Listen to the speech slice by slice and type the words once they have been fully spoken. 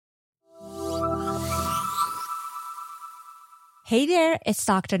Hey there, it's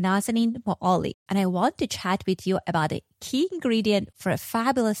Dr. Nazanin Moali, and I want to chat with you about a key ingredient for a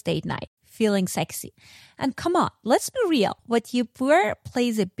fabulous date night, feeling sexy. And come on, let's be real. What you wear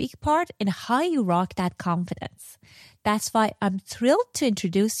plays a big part in how you rock that confidence. That's why I'm thrilled to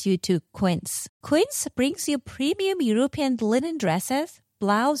introduce you to Quince. Quince brings you premium European linen dresses,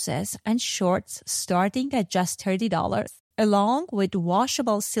 blouses, and shorts starting at just $30, along with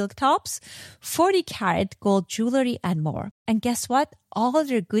washable silk tops, 40-karat gold jewelry, and more. And guess what? All of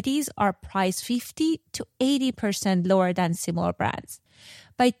their goodies are priced 50 to 80% lower than similar brands.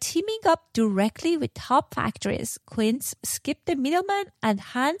 By teaming up directly with top factories, Quince skipped the middleman and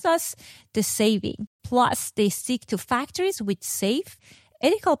hands us the saving. Plus, they stick to factories with safe,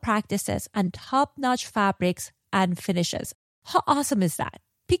 ethical practices and top-notch fabrics and finishes. How awesome is that?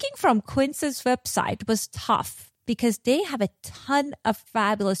 Picking from Quince's website was tough because they have a ton of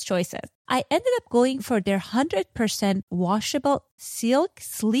fabulous choices. I ended up going for their 100% washable silk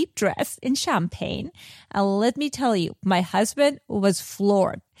sleep dress in champagne. And let me tell you, my husband was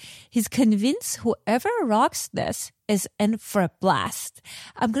floored. He's convinced whoever rocks this is in for a blast.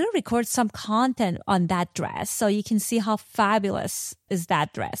 I'm going to record some content on that dress so you can see how fabulous is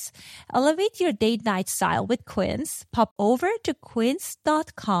that dress. Elevate your date night style with Quince. Pop over to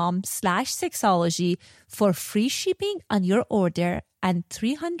quince.com/sexology for free shipping on your order and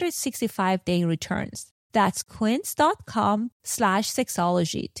 365-day returns. That's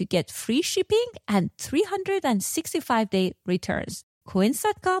quince.com/sexology to get free shipping and 365-day returns.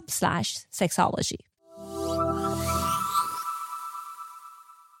 Quince.com/sexology.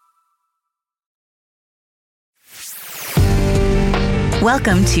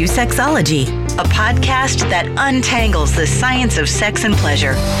 Welcome to Sexology, a podcast that untangles the science of sex and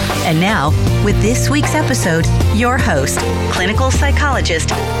pleasure. And now, with this week's episode, your host, clinical psychologist,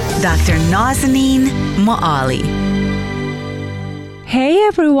 Dr. Nazanin Moali. Hey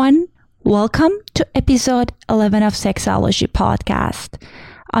everyone, welcome to episode 11 of Sexology Podcast.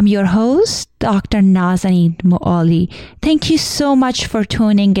 I'm your host, Dr. Nazanin Moali. Thank you so much for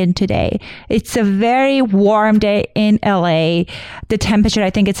tuning in today. It's a very warm day in LA. The temperature, I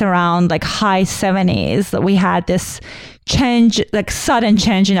think it's around like high 70s. We had this change, like sudden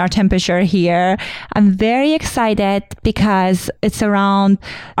change in our temperature here. I'm very excited because it's around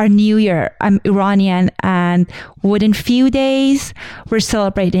our New Year. I'm Iranian, and within few days, we're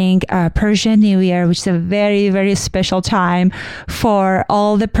celebrating Persian New Year, which is a very, very special time for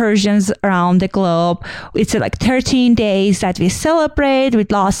all the Persians around the globe. It's like 13 days that we celebrate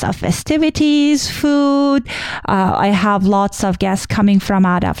with lots of festivities, food. I have lots of guests coming from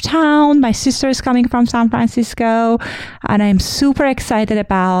out of town. My sister is coming from San Francisco. And I'm super excited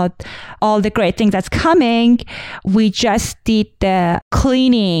about all the great things that's coming. We just did the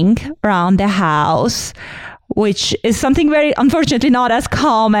cleaning around the house, which is something very, unfortunately, not as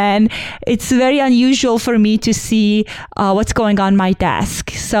common. It's very unusual for me to see what's going on my desk.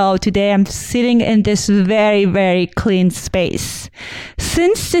 So today I'm sitting in this very, very clean space.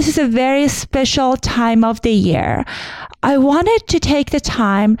 Since this is a very special time of the year, I wanted to take the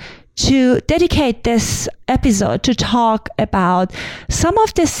time to dedicate this episode to talk about some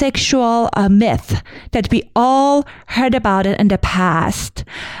of the sexual myth that we all heard about it in the past,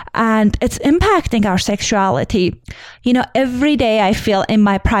 and it's impacting our sexuality. You know, every day I feel in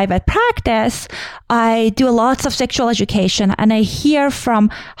my private practice, I do lots of sexual education, and I hear from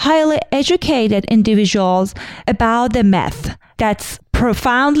highly educated individuals about the myth that's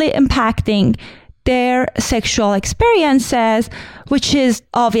profoundly impacting their sexual experiences, which is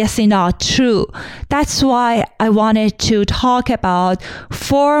obviously not true. That's why I wanted to talk about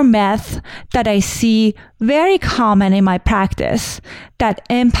 4 myths that I see very common in my practice that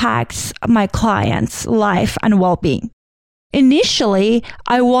impacts my clients' life and well-being. Initially,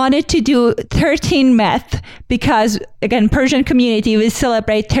 I wanted to do 13 myths because, again, Persian community, we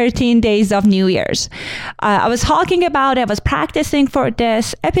celebrate 13 days of New Year's. I was talking about it, I was practicing for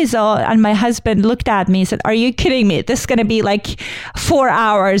this episode, and my husband looked at me and said, "Are you kidding me? This is going to be like 4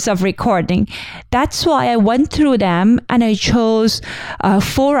 hours of recording." That's why I went through them and I chose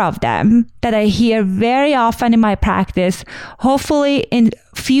 4 of them that I hear very often in my practice. Hopefully in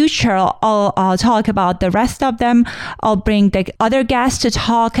future, I'll talk about the rest of them. I'll bring the other guests to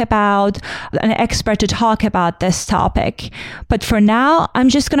talk about, an expert to talk about this topic. But for now, I'm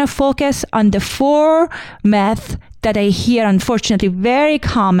just going to focus on the 4 myths that I hear, unfortunately, very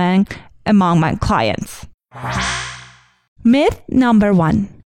common among my clients. Myth number 1.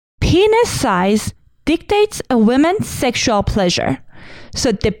 Penis size dictates a woman's sexual pleasure.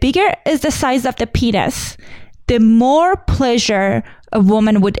 So the bigger is the size of the penis, the more pleasure a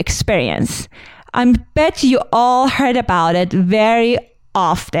woman would experience. I bet you all heard about it very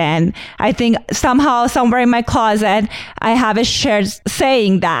often. I think somehow, somewhere in my closet, I have a shirt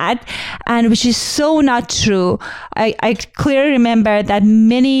saying that, and which is so not true. I clearly remember that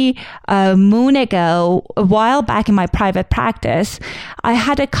many moon ago, a while back in my private practice, I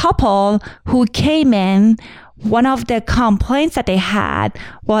had a couple who came in. One of the complaints that they had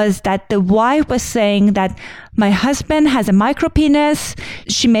was that the wife was saying that my husband has a micropenis.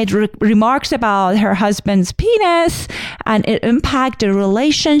 She made remarks about her husband's penis and it impacted the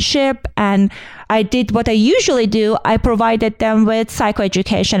relationship. And I did what I usually do. I provided them with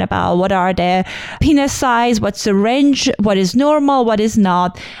psychoeducation about what are the penis size, what's the range, what is normal, what is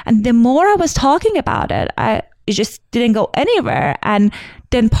not. And the more I was talking about it, it just didn't go anywhere. And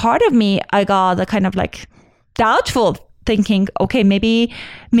then part of me, I got the kind of like doubtful, thinking, okay, maybe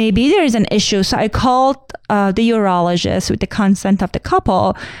there is an issue. So I called the urologist with the consent of the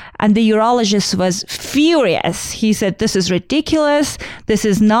couple, and the urologist was furious. He said, this is ridiculous. This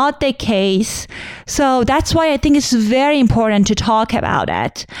is not the case. So that's why I think it's very important to talk about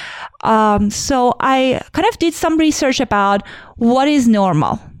it. So I kind of did some research about what is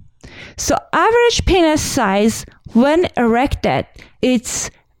normal. So average penis size when erected, it's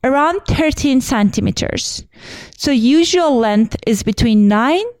around 13 centimeters. So usual length is between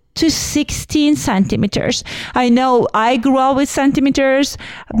 9 to 16 centimeters. I know I grew up with centimeters.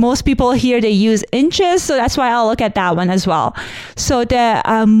 Most people here, they use inches. So that's why I'll look at that one as well. So the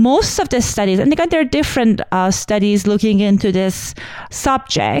most of the studies, and again, there are different studies looking into this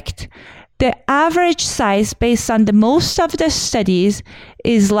subject. The average size based on the most of the studies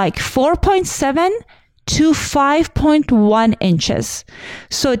is like 4.7 to 5.1 inches.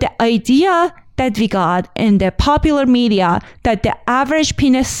 So the idea that we got in the popular media that the average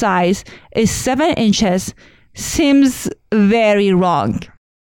penis size is 7 inches seems very wrong.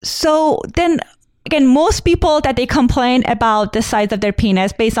 So then again, most people that they complain about the size of their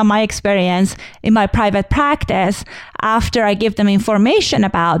penis, based on my experience in my private practice, after I give them information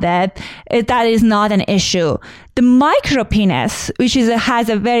about it, that is not an issue. The micropenis, which has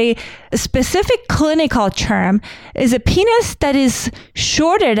a very specific clinical term, is a penis that is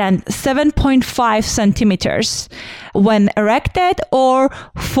shorter than 7.5 centimeters when erected, or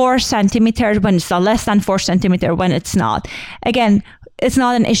 4 centimeters when it's less than 4 centimeters when it's not. Again, it's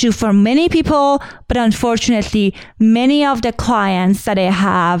not an issue for many people, but unfortunately, many of the clients that I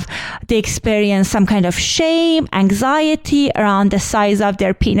have, they experience some kind of shame, anxiety around the size of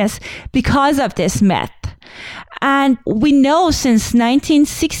their penis because of this myth. And we know since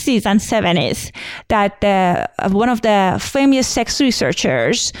 1960s and 70s that one of the famous sex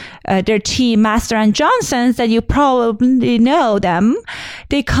researchers, their team, Master and Johnson, that you probably know them,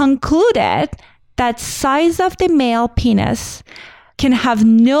 they concluded that size of the male penis can have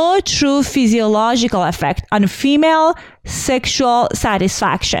no true physiological effect on female sexual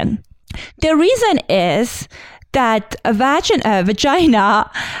satisfaction. The reason is that a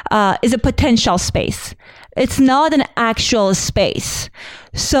vagina is a potential space. It's not an actual space.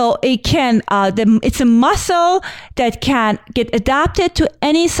 So it can, it's a muscle that can get adapted to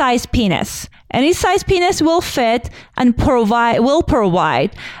any size penis. Any size penis will fit and will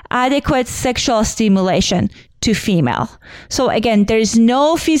provide adequate sexual stimulation to female. So again, there is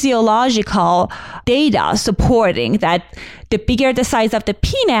no physiological data supporting that the bigger the size of the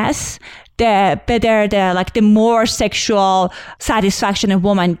penis, the better the more sexual satisfaction a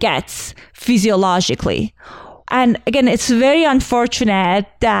woman gets physiologically. And again, it's very unfortunate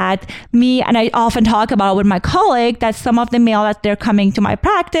that and I often talk about with my colleague, that some of the male that they're coming to my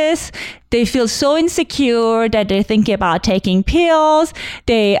practice, they feel so insecure that they're thinking about taking pills.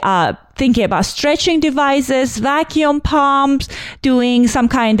 They thinking about stretching devices, vacuum pumps, doing some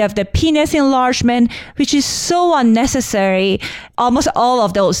kind of the penis enlargement, which is so unnecessary, almost all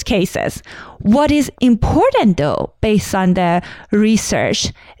of those cases. What is important though, based on the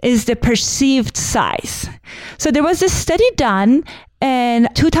research, is the perceived size. So there was a study done in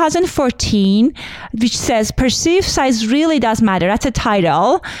 2014, which says perceived size really does matter. That's a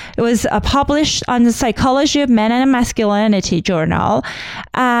title. It was published on the Psychology of Men and Masculinity journal.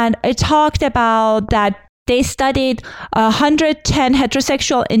 And it talked about that they studied 110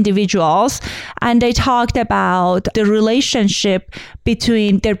 heterosexual individuals, and they talked about the relationship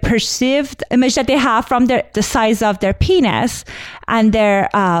between their perceived image that they have from the size of their penis and their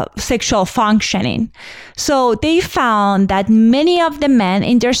sexual functioning. So they found that many of the men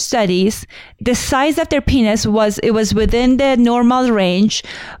in their studies, the size of their penis was within the normal range,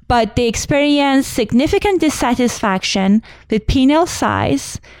 but they experienced significant dissatisfaction with penile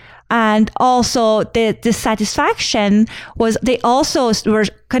size, And also the dissatisfaction was they also were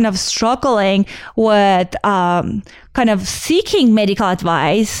kind of struggling with kind of seeking medical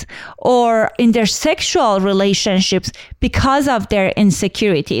advice or in their sexual relationships because of their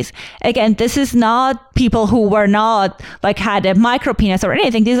insecurities. Again, this is not people who were not like had a micro penis or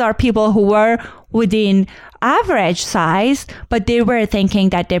anything. These are people who were within average size, but they were thinking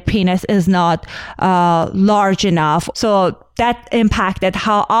that their penis is not large enough. So that impacted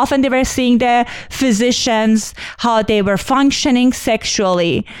how often they were seeing the physicians, how they were functioning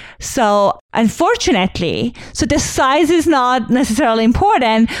sexually. So unfortunately, so the size is not necessarily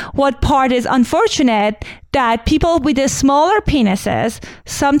important. What part is unfortunate that people with the smaller penises,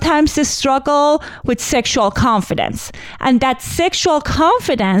 sometimes they struggle with sexual confidence. And that sexual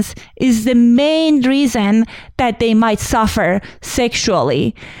confidence is the main reason that they might suffer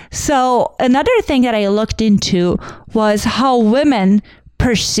sexually. So another thing that I looked into was how women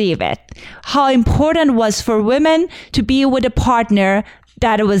perceive it. How important was for women to be with a partner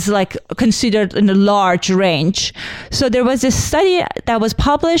that was like considered in a large range. So there was a study that was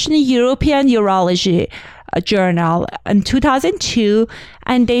published in the European Urology Journal in 2002,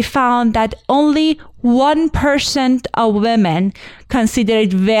 and they found that only 1% of women consider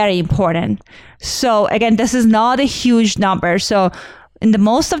it very important. So again, this is not a huge number. So in the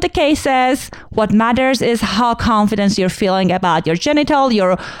most of the cases, what matters is how confident you're feeling about your genital,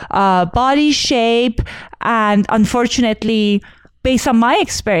 your body shape, and unfortunately, based on my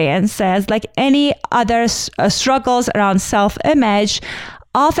experiences, like any other struggles around self-image,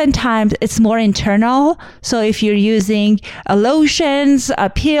 oftentimes it's more internal. So if you're using lotions,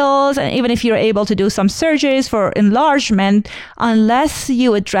 pills, and even if you're able to do some surgeries for enlargement, unless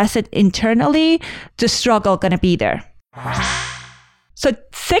you address it internally, the struggle going to be there. So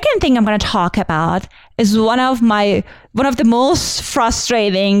second thing I'm going to talk about is one of the most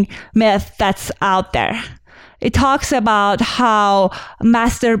frustrating myths that's out there. It talks about how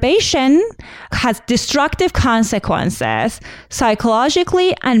masturbation has destructive consequences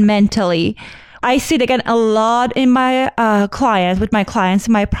psychologically and mentally. I see it again a lot in my with my clients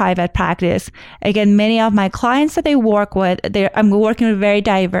in my private practice. Again, many of my clients that I work with, I'm working with a very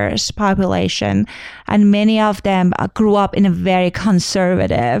diverse population, and many of them grew up in a very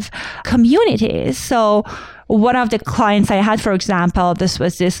conservative communities. So one of the clients I had, for example, this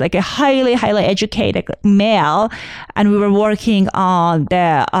was like a highly educated male, and we were working on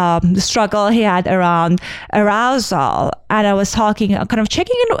the struggle he had around arousal. And I was talking, kind of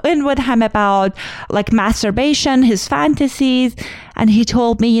checking in with him about like masturbation, his fantasies. And he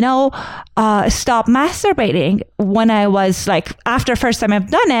told me, stop masturbating when I was like, after first time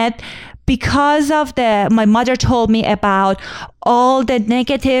I've done it, because of my mother told me about all the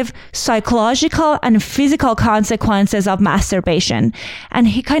negative psychological and physical consequences of masturbation. And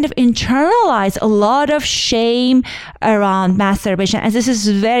he kind of internalized a lot of shame around masturbation. And this is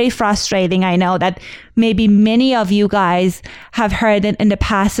very frustrating. I know that maybe many of you guys have heard it in the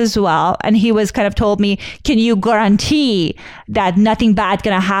past as well. And he was kind of told me, can you guarantee that nothing bad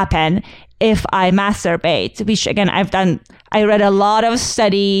gonna happen if I masturbate? Which again, I read a lot of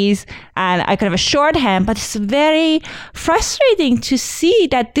studies and I kind of assured him, but it's very frustrating to see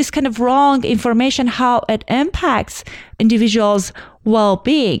that this kind of wrong information, how it impacts individuals'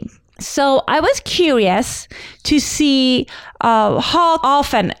 well-being. So I was curious to see how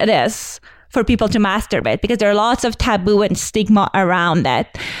often it is for people to masturbate, because there are lots of taboo and stigma around it.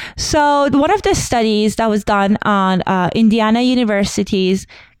 So one of the studies that was done on Indiana University's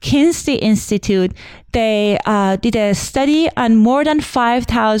Kinsey Institute, they did a study on more than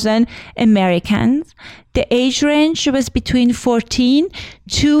 5,000 Americans. The age range was between 14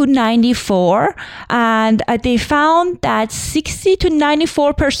 to 94, and they found that 60 to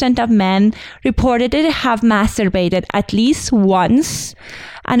 94% of men reported to have masturbated at least once,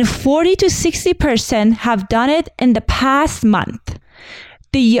 and 40 to 60% have done it in the past month.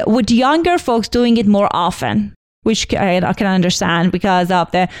 With younger folks doing it more often, which I can understand because of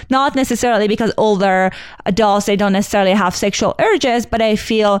not necessarily because older adults, they don't necessarily have sexual urges, but I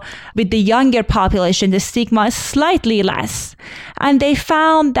feel with the younger population, the stigma is slightly less. And they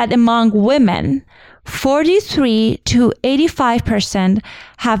found that among women, 43 to 85%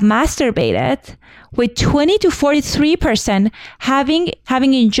 have masturbated, with 20 to 43%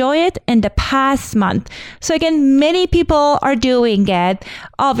 having enjoyed it in the past month. So again, many people are doing it.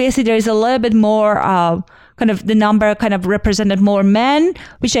 Obviously, there is a little bit more kind of the number kind of represented more men,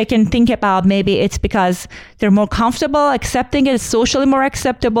 which I can think about. Maybe it's because they're more comfortable accepting it, it's socially more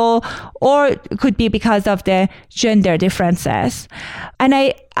acceptable, or it could be because of the gender differences. And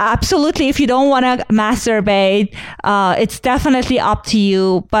I absolutely, if you don't want to masturbate, it's definitely up to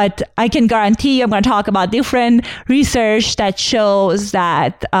you. But I can guarantee you, I'm going to talk about different research that shows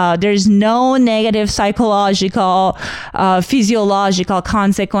that there's no negative psychological, physiological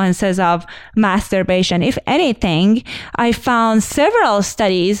consequences of masturbation. If anything, I found several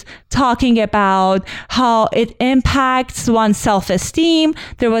studies talking about how it impacts one's self-esteem.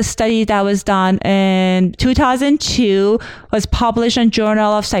 There was a study that was done in 2002, was published in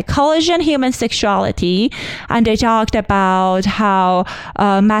Journal of Psychology and Human Sexuality, and they talked about how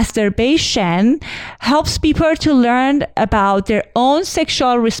masturbation helps people to learn about their own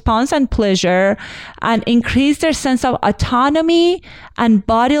sexual response and pleasure and increase their sense of autonomy and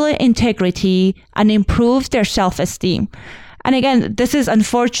bodily integrity and improves their self-esteem. And again, this is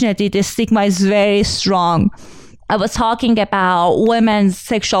unfortunately, the stigma is very strong. I was talking about women's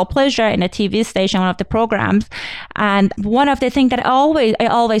sexual pleasure in a TV station, one of the programs. And one of the things that I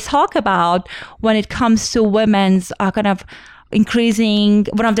always talk about when it comes to women's kind of increasing,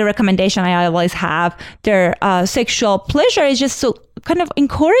 one of the recommendations I always have, their sexual pleasure is just to kind of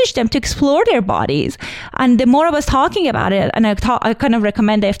encourage them to explore their bodies. And the more I was talking about it, and I kind of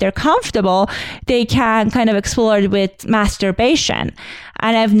recommend that if they're comfortable, they can kind of explore it with masturbation.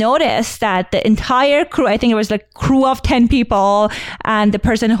 And I've noticed that the entire crew, I think it was like crew of 10 people, and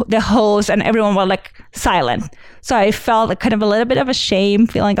the host, and everyone were like silent. So I felt like kind of a little bit of a shame,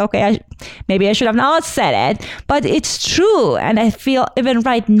 feeling, okay, maybe I should have not said it, but it's true. And I feel even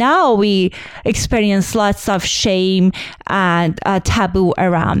right now, we experience lots of shame and taboo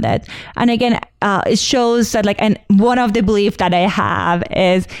around it. And again, it shows that and one of the beliefs that I have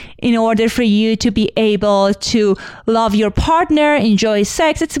is in order for you to be able to love your partner, enjoy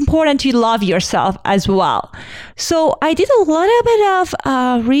sex, it's important to love yourself as well. So I did a little bit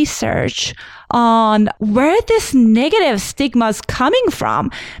of research on where this negative stigma is coming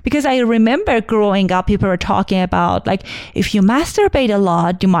from. Because I remember growing up, people were talking about if you masturbate a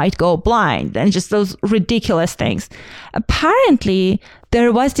lot, you might go blind, and just those ridiculous things. Apparently,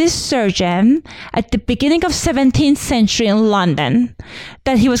 there was this surgeon at the beginning of 17th century in London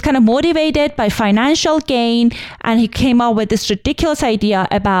that he was kind of motivated by financial gain, and he came up with this ridiculous idea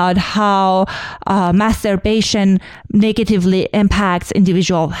about how masturbation negatively impacts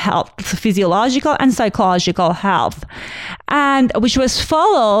individual health, physiological and psychological health, and which was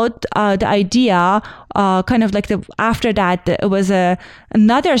followed the idea after that, it was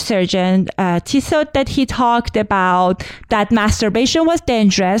another surgeon, Tissot, that he talked about that masturbation was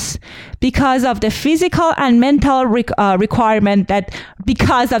dangerous because of the physical and mental requirement that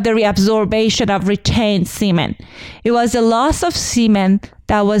because of the reabsorption of retained semen. It was the loss of semen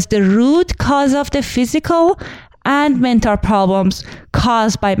that was the root cause of the physical and mental problems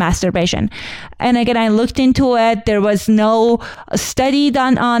caused by masturbation. And again, I looked into it. There was no study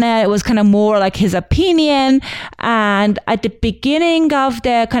done on it. It was kind of more like his opinion. And at the beginning of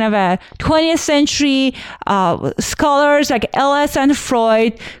the kind of a 20th century, scholars like Ellis and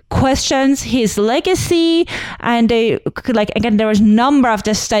Freud questions his legacy. And they again, there was a number of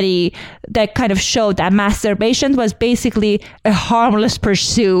the study that kind of showed that masturbation was basically a harmless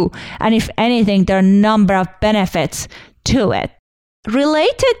pursuit. And if anything, there are a number of benefits to it.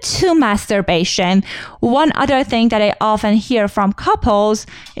 Related to masturbation, one other thing that I often hear from couples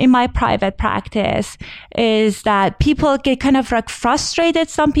in my private practice is that people get kind of frustrated,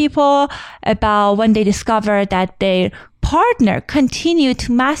 some people, about when they discover that their partner continue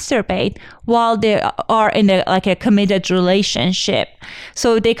to masturbate while they are in a committed relationship.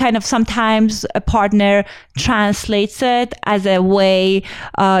 So they kind of sometimes a partner translates it as a way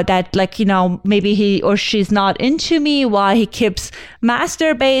that maybe he or she's not into me while he keeps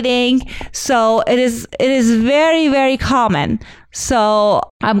masturbating. So it is very, very common. So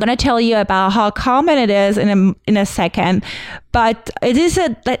I'm going to tell you about how common it is in a second. But it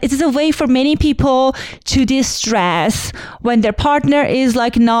is a way for many people to distress when their partner is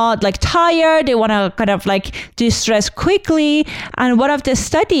not tired. They want to kind of distress quickly. And one of the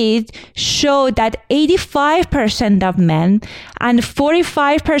studies showed that 85% of men and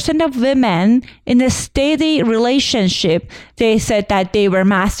 45% of women in a steady relationship, they said that they were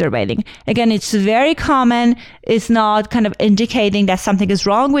masturbating. Again, it's very common. It's not kind of indicating that something is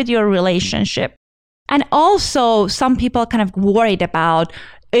wrong with your relationship. And also, some people kind of worried about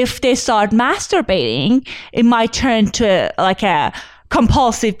if they start masturbating, it might turn to a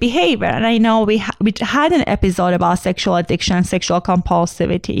compulsive behavior. And I know we had an episode about sexual addiction and sexual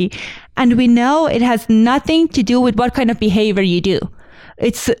compulsivity. And we know it has nothing to do with what kind of behavior you do.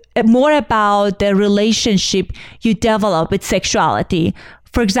 It's more about the relationship you develop with sexuality.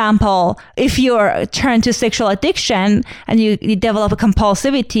 For example, if you're turned to sexual addiction and you develop a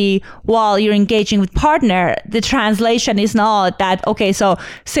compulsivity while you're engaging with partner, the translation is not that, okay, so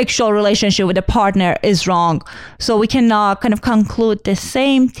sexual relationship with a partner is wrong. So we cannot kind of conclude the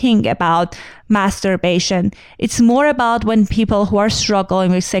same thing about masturbation. It's more about when people who are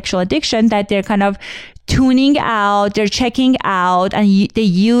struggling with sexual addiction, that they're kind of tuning out, they're checking out, and they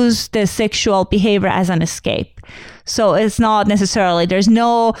use the sexual behavior as an escape. So it's not necessarily, there's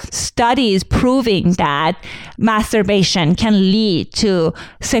no studies proving that masturbation can lead to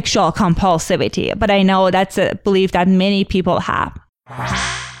sexual compulsivity. But I know that's a belief that many people have.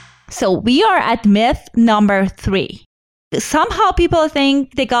 So we are at myth number 3. Somehow people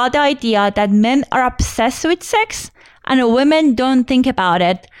think they got the idea that men are obsessed with sex and women don't think about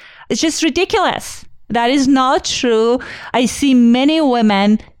it. It's just ridiculous. That is not true. I see many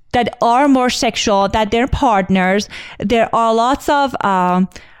women that are more sexual than their partners. There are lots of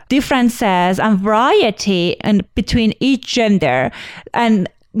differences and variety between each gender. And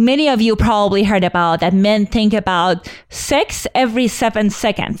many of you probably heard about that men think about sex every 7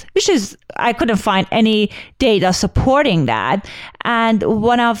 seconds, which is, I couldn't find any data supporting that. And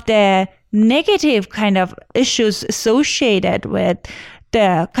one of the negative kind of issues associated with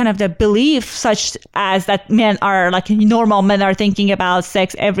the kind of the belief such as that men are like normal men are thinking about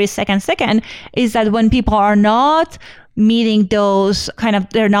sex every second is that when people are not meeting those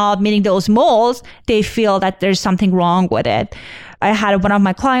they're not meeting those molds, they feel that there's something wrong with it. I had one of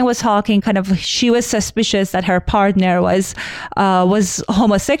my clients was talking, she was suspicious that her partner was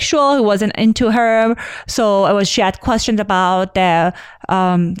homosexual, who wasn't into her. So she had questions about the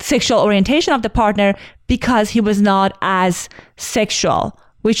sexual orientation of the partner because he was not as sexual,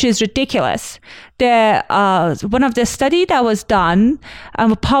 which is ridiculous. One of the study that was done,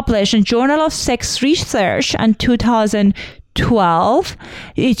 published in Journal of Sex Research in 2012,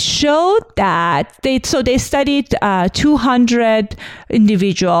 it showed that they studied 200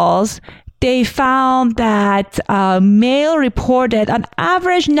 individuals. They found that male reported on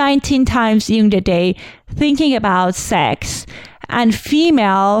average 19 times during the day thinking about sex, and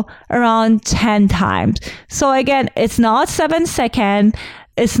female around 10 times. So again, it's not 7 seconds.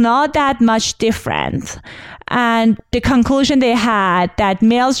 It's not that much different. And the conclusion they had that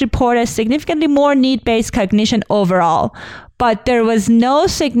males reported significantly more need-based cognition overall, but there was no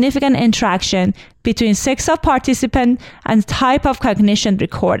significant interaction between sex of participant and type of cognition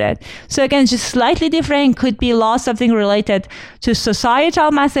recorded. So again, just slightly different, could be lost something related to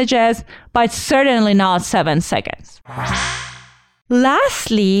societal messages, but certainly not 7 seconds.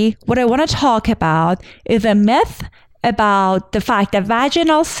 Lastly, what I want to talk about is a myth about the fact that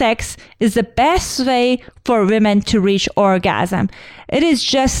vaginal sex is the best way for women to reach orgasm. It is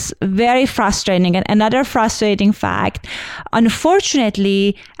just very frustrating. And another frustrating fact,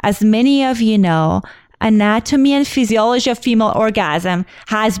 unfortunately, as many of you know, anatomy and physiology of female orgasm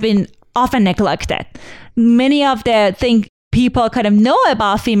has been often neglected. Many of the things people know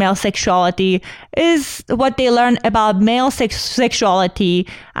about female sexuality is what they learn about male sexuality,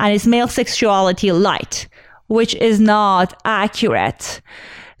 and is male sexuality light, which is not accurate.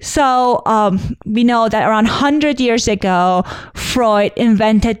 So we know that around 100 years ago, Freud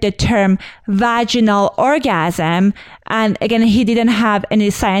invented the term vaginal orgasm. And again, he didn't have any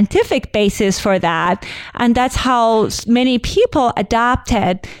scientific basis for that. And that's how many people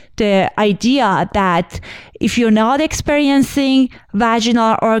adopted the idea that if you're not experiencing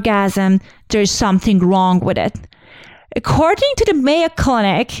vaginal orgasm, there's something wrong with it. According to the Mayo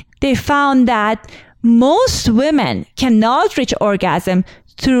Clinic, they found that most women cannot reach orgasm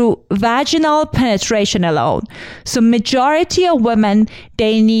through vaginal penetration alone. So majority of women,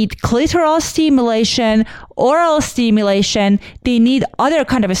 they need clitoral stimulation, oral stimulation, they need other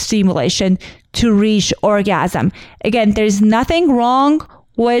kind of a stimulation to reach orgasm. Again, there's nothing wrong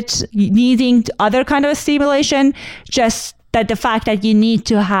with needing other kind of a stimulation, just that the fact that you need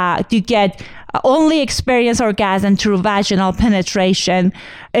to get only experience orgasm through vaginal penetration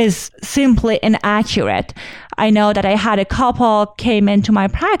is simply inaccurate. I know that I had a couple came into my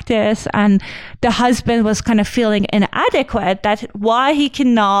practice and the husband was feeling inadequate, that why he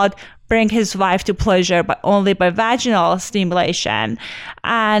cannot bring his wife to pleasure but only by vaginal stimulation.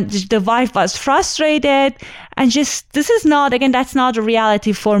 And the wife was frustrated, and that's not a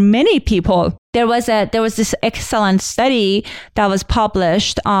reality for many people. There was this excellent study that was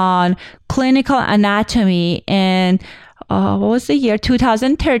published on clinical anatomy in what was the year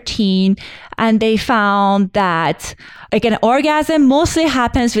 2013, and they found that again orgasm mostly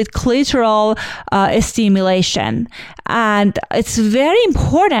happens with clitoral stimulation, and it's very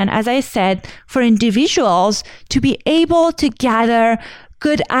important, as I said, for individuals to be able to gather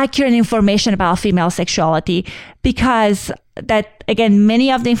good, accurate information about female sexuality, because that, again,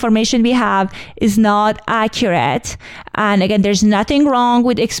 many of the information we have is not accurate. And again, there's nothing wrong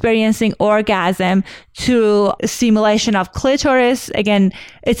with experiencing orgasm through stimulation of clitoris. Again,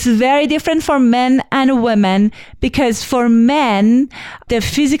 it's very different for men and women, because for men, the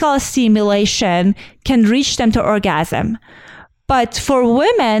physical stimulation can reach them to orgasm. But for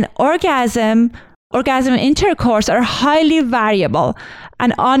women, orgasm and intercourse are highly variable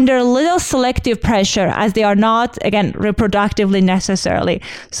and under little selective pressure, as they are not, again, reproductively necessarily.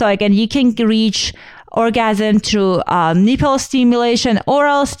 So again, you can reach orgasm through nipple stimulation,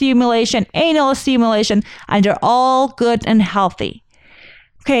 oral stimulation, anal stimulation, and they're all good and healthy.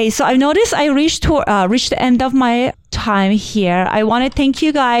 Okay, so I noticed I reached the end of my time here. I want to thank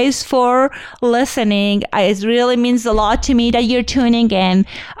you guys for listening. It really means a lot to me that you're tuning in.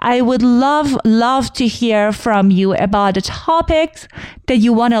 I would love to hear from you about the topics that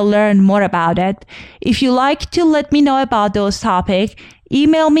you want to learn more about it. If you like to let me know about those topics,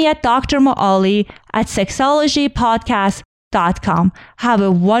 email me at drmoali@sexologypodcast.com. Have a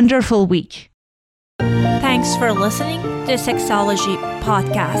wonderful week. Thanks for listening to Sexology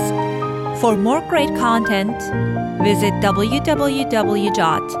Podcast. For more great content, visit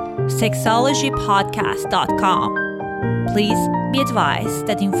www.sexologypodcast.com. Please be advised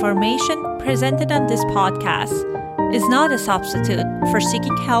that information presented on this podcast is not a substitute for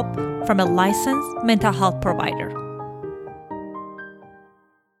seeking help from a licensed mental health provider.